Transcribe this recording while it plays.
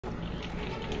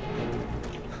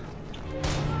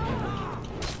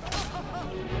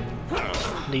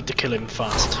Need to kill him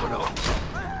fast.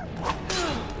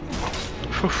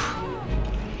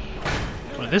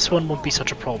 Well, this one won't be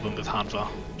such a problem with Hadvar.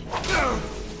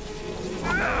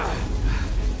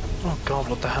 Oh god,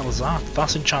 what the hell is that?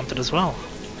 That's enchanted as well.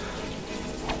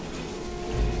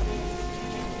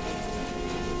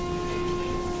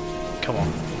 Come on,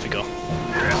 off we go.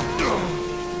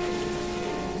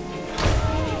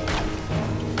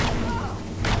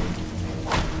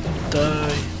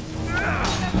 Die.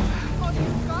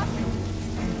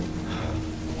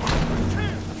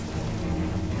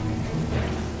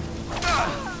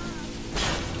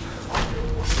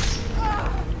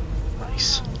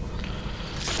 Nice.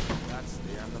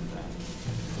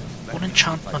 What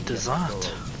enchantment is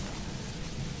that?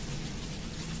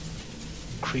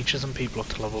 Creatures and people up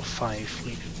to level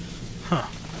 5. Huh.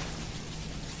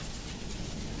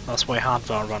 That's why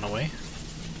Hadvar ran away.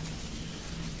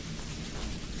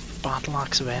 Battle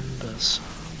Axe of Embers.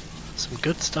 Some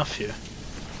good stuff here.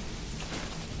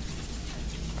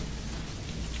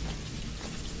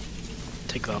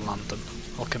 Take that lantern.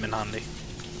 I'll come in handy.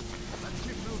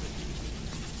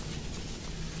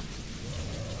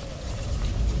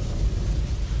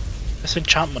 This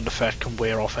enchantment effect can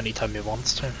wear off anytime it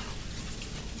wants to.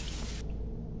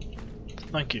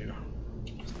 Thank you.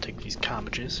 Let's take these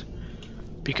cabbages.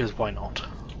 Because why not?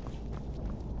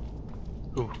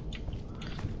 Ooh.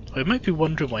 I might be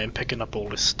wondering why I'm picking up all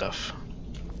this stuff.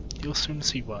 You'll soon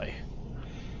see why.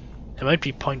 It might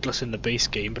be pointless in the base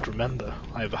game, but remember,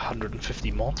 I have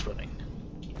 150 mods running.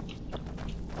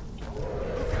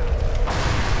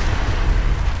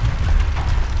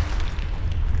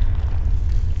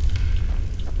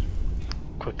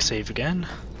 Quick save again.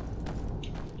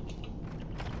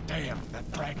 Damn, that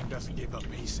dragon doesn't give up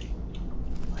easy.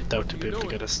 I doubt to be able to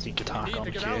get a sneak attack on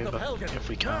here, but if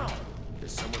we can.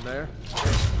 Is someone there?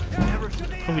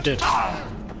 Oh, we did. Oh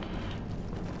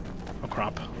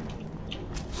crap.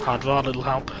 Hadvar, little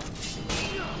help.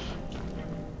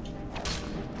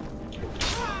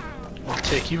 I'll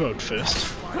take you out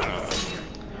first.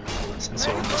 Since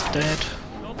you're almost dead.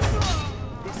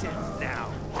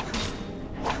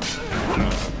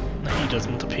 He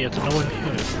doesn't appear to know I'm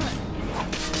here.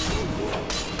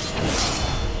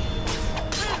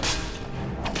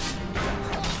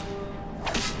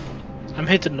 I'm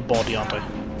hitting the body, aren't I?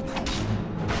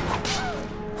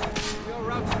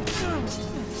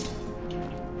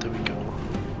 There we go.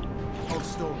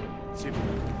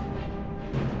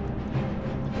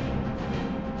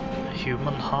 A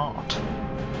human heart.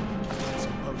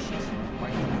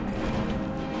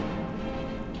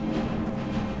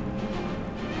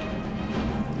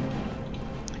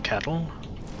 A kettle.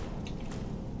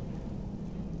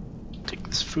 Take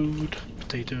this food,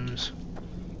 potatoes.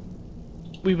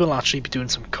 We will actually be doing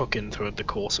some cooking throughout the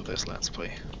course of this Let's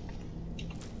Play.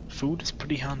 Food is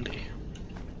pretty handy.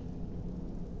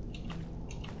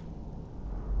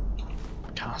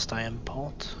 Cast iron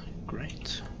pot,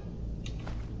 great.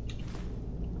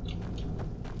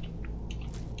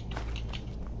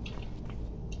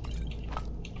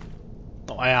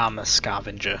 Though I am a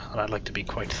scavenger and I'd like to be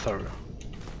quite thorough.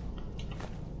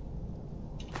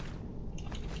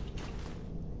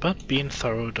 But being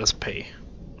thorough does pay.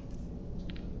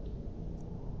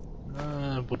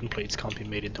 Wooden plates can't be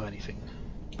made into anything.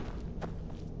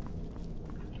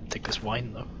 Take this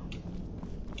wine though.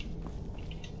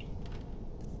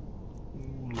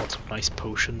 Lots of nice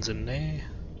potions in there.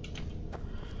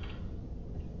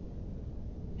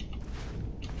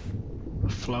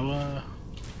 Flour,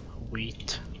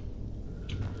 wheat.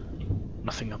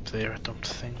 Nothing up there, I don't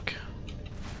think.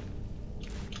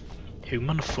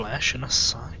 Human flesh in a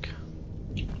sack.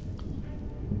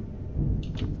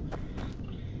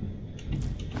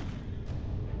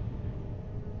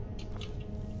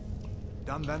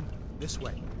 Done then? This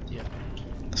way. Yeah,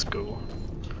 let's go.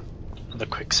 Another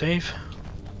quick save.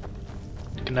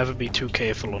 You can never be too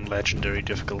careful on legendary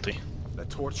difficulty. The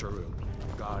torture room.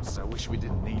 Gods, I wish we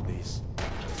didn't need these.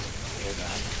 Hear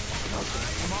that?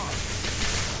 Come on.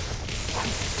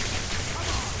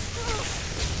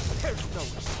 There's no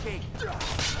escape.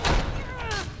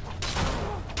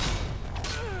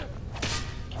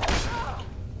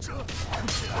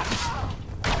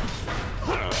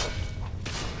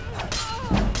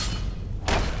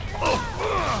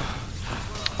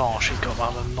 Oh, she's got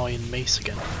that annoying mace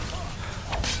again.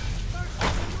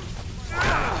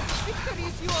 Victory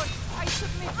is yours. I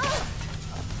submit.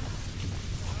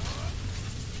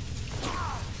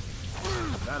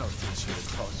 That'll teach you to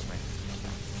toss me.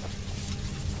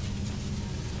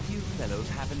 You fellows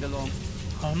happened along.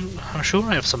 I'm sure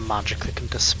I have some magic that can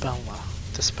dispel that.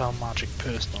 Dispel magic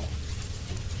personal.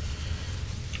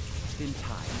 In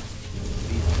time,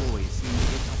 these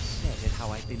how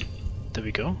I've been. There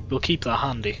we go. We'll keep that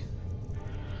handy.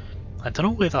 I don't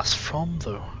know where that's from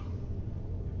though.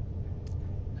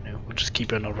 No, we'll just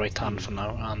keep it in our right hand for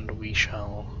now, and we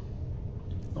shall...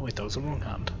 Oh wait, that was the wrong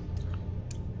hand.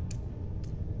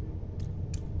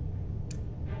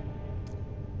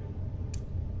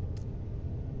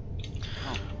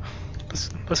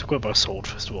 Let's equip our sword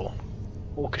first of all.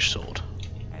 Orcish sword.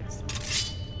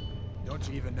 Don't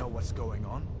you even know what's going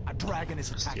on? A dragon is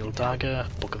attacking. Steel dagger,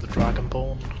 Book of the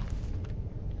Dragonborn.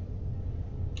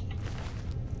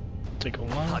 Take all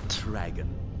that. A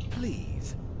dragon,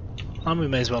 please. And we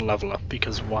may as well level up,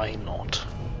 because why not?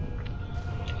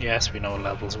 Yes, we know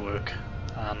levels work.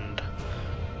 And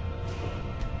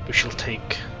we shall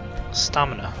take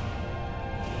stamina.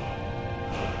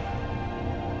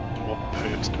 What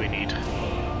perks do we need?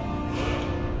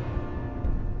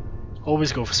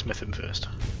 Always go for smithing first.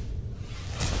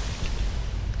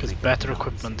 Because better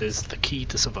equipment is the key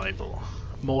to survival.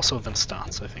 More so than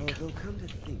stats, I think.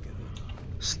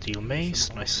 Steel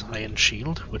mace, nice iron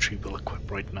shield, which we will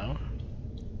equip right now.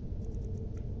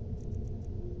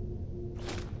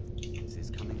 This is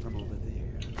coming from over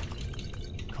there.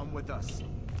 Come with us.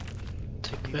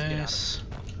 Take this.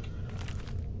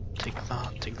 Take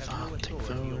that, take that, take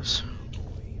those.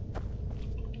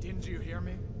 Didn't you hear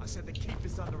me? I said the keep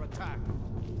is under attack.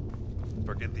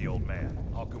 Forget the old man.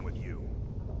 I'll come with you.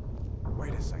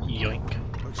 Wait a second.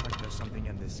 Yoink. Looks like there's something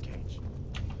in this cage.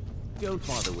 Don't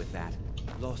bother with that.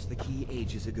 Lost the key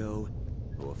ages ago.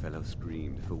 Poor fellow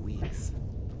screamed for weeks.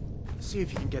 See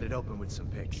if you can get it open with some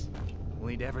picks. We'll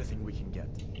need everything we can get.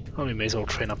 Well, we may as well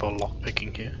train up our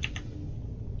lockpicking here.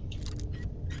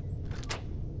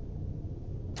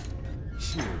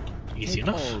 Sure. Easy Take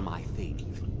enough. all my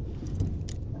things.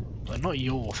 They're not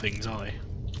your things, are they?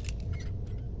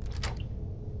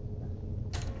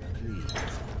 Please.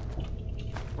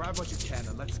 Grab what you can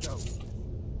and let's go.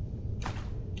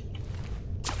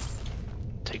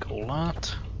 Take all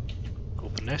that.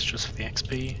 Open this just for the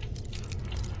XP.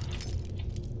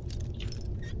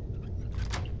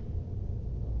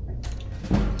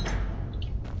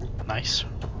 Nice.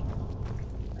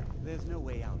 There's no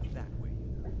way out that way,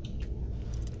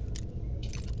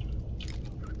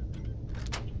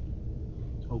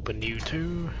 Open you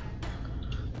two.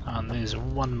 And there's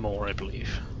one more, I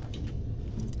believe.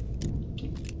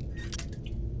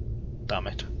 Damn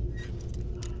it.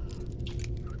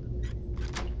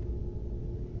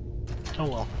 Oh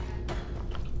well.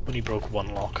 Only broke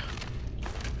one lock.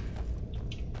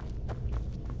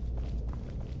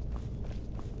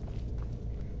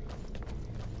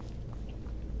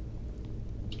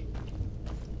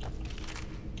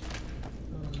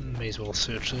 May as well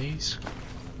search these.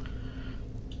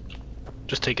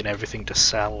 Just taking everything to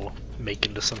sell or make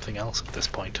into something else at this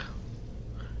point.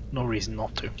 No reason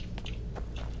not to.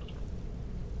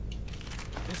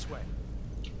 This way.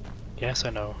 Yes, I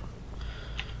know.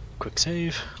 Quick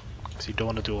save, because you don't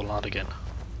want to do all that again.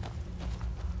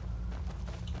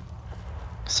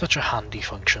 Such a handy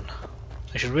function.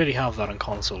 I should really have that on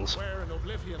consoles. Where in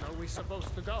Oblivion are we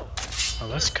supposed to go? Now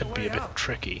this could be a bit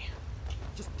tricky.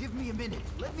 Just give me a minute.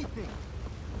 Let me think.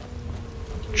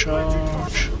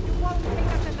 Charge! You won't make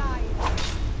us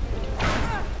alive.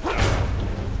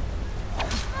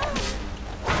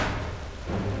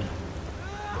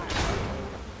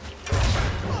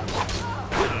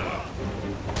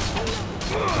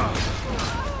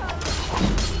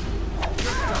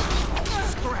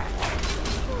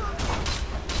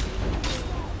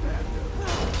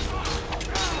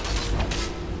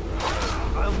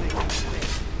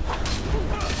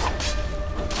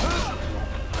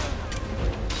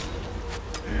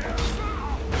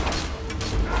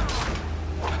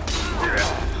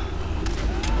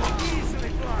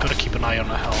 Gotta keep an eye on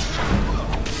her health.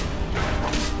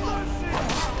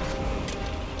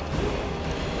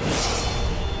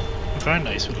 Very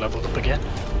nice, we leveled up again.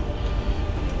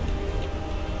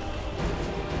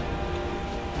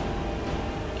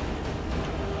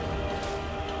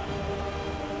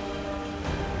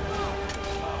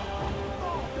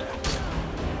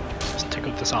 Let's take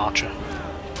out this archer.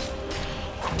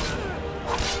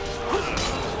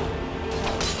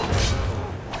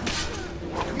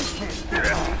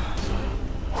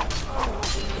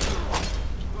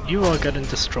 You are getting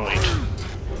destroyed.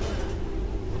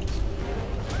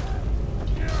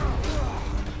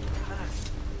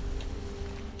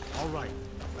 Alright,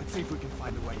 let's see if we can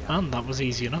find a way out. And that was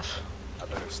easy enough. I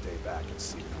better stay back and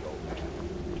see the old man.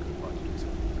 Good luck, you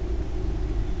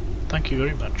two. Thank you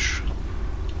very much.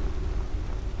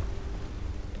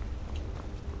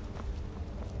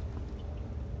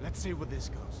 Let's see where this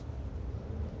goes.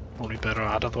 Probably better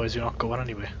add, otherwise you're not going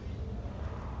anywhere.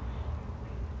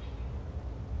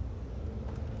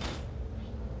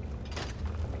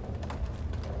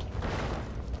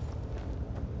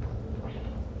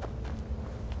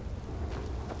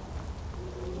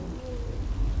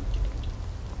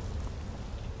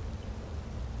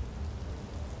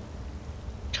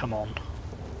 Come on.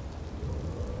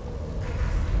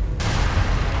 Damn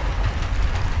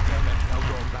it, no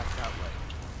going back that way.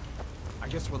 I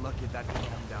guess we're lucky that didn't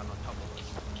come down on top of us.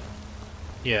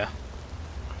 Yeah.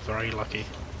 Very lucky.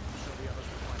 So the others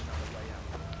will find another way out.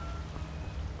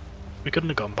 We couldn't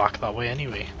have gone back that way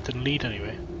anyway. Didn't lead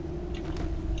anyway.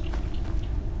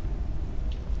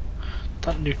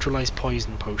 That neutralized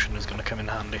poison potion is going to come in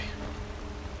handy.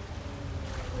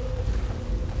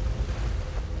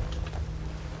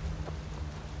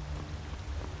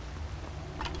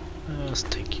 Let's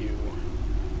take you.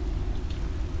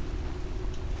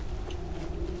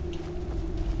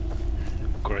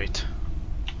 Great.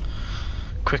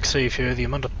 Quick save here. The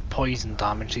amount of poison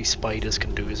damage these spiders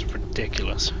can do is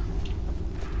ridiculous.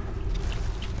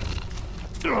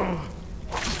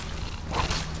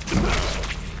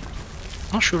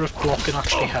 Not sure if blocking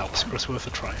actually helps, but it's worth a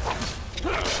try.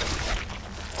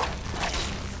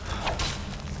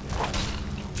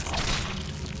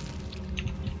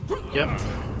 Yep.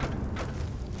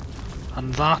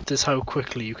 And that is how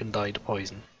quickly you can die to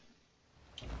poison.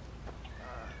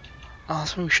 Ah,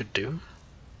 that's what we should do.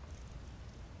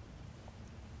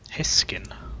 His skin.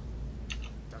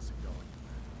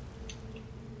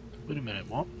 Wait a minute,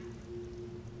 what?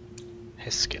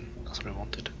 His skin, that's what I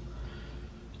wanted.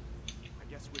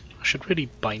 I should really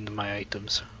bind my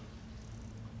items.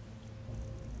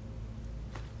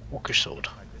 Walker's sword.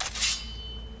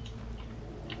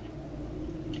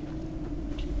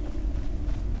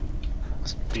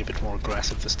 Let's be a bit more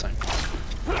aggressive this time.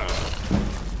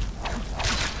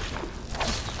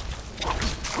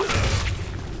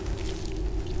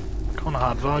 Come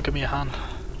on, Hardvar, give me a hand.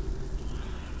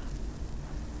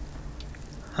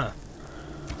 Huh.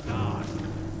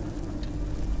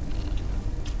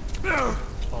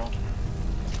 Well,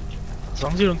 as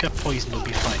long as you don't get poisoned, you'll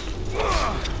be fine.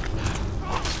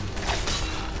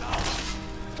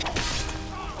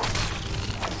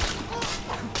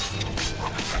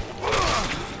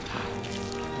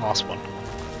 Last one.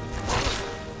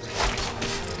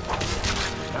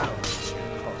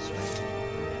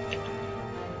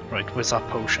 Right, where's that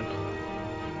potion?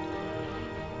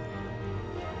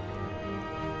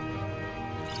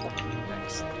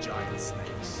 Next, giant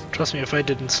snakes. Trust me, if I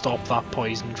didn't stop that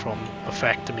poison from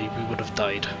affecting me, we would have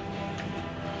died.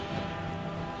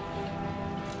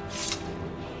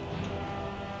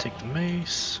 Take the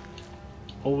mace.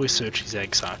 Always search these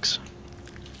egg sacs.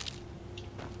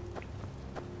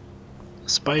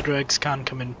 Spider eggs can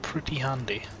come in pretty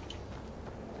handy.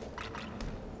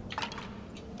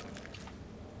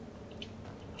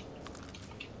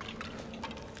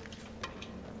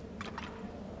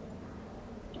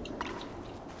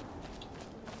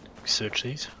 Search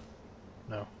these?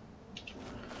 No.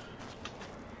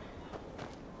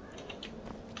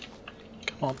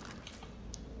 Come on.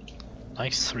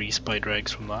 Nice 3 spider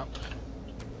eggs from that.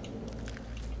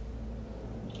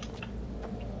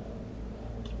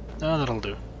 Ah, that'll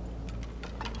do.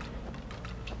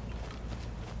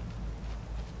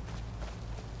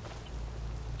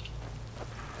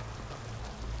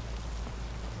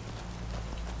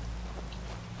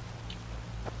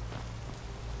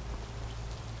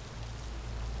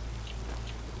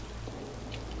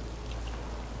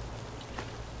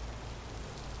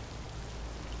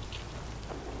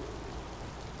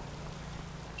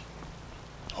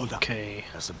 Hold up. Okay.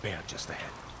 There's a bear just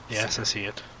ahead. Yes, I see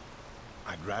it.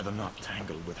 I'd rather not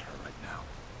tangle with her right now.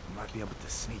 You might be able to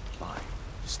sneak by.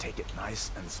 Just take it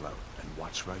nice and slow, and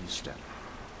watch where you step.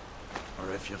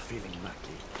 Or if you're feeling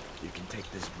lucky, you can take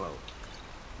this bow.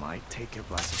 Might take you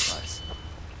by surprise.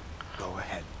 Go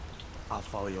ahead. I'll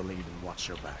follow your lead and watch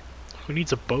your back. Who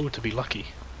needs a bow to be lucky?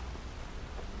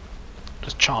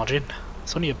 Just charge in.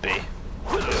 It's only a bear.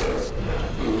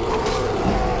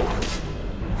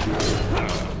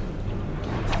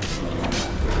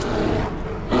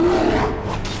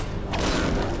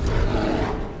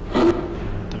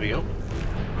 There we go.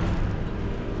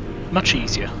 Much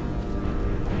easier.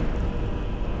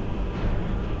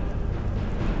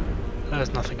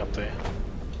 There's nothing up there.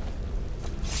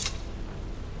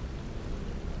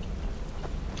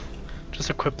 Just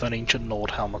equip that ancient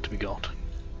Nord helmet we got.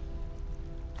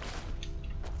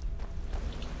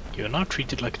 You are now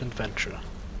treated like an adventurer.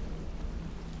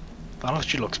 That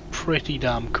actually looks pretty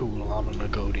damn cool on an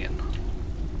Agodian.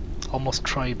 Almost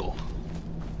tribal.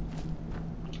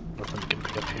 Nothing we can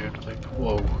pick up here, I think.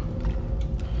 Whoa.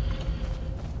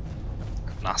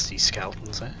 Nasty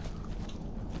skeletons there.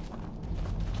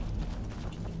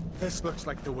 This looks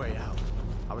like the way out.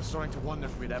 I was starting to wonder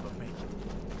if we'd ever make it.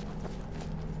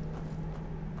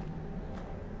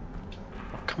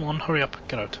 Oh, come on, hurry up,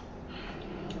 get out.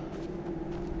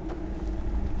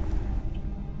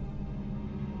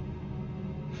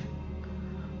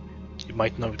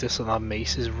 might notice that that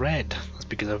mace is red. That's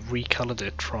because I've recolored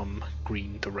it from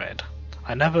green to red.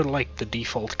 I never liked the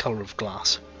default color of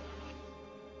glass.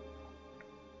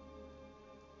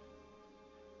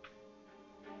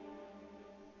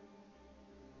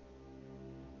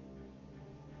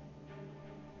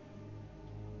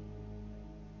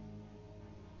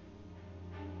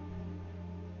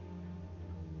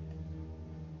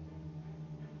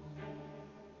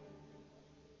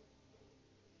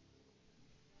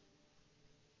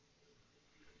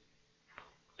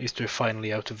 At least we're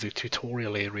finally out of the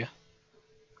tutorial area.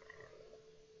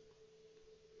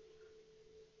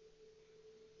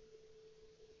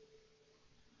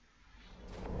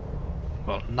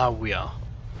 Well, now we are.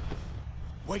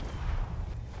 Wait!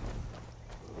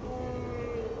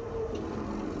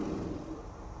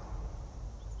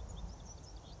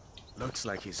 Looks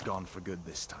like he's gone for good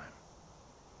this time.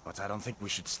 But I don't think we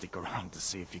should stick around to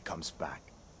see if he comes back.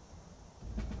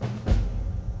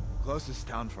 Closest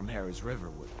town from here is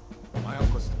Riverwood. My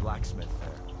uncle's the blacksmith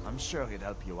there. I'm sure he'd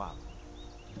help you out.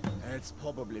 It's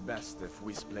probably best if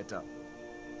we split up.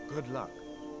 Good luck.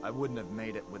 I wouldn't have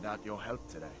made it without your help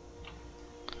today.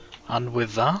 And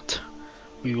with that,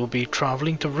 we will be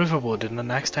travelling to Riverwood in the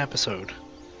next episode.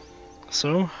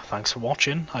 So, thanks for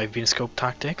watching. I've been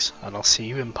Scopetactics, and I'll see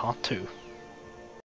you in part 2.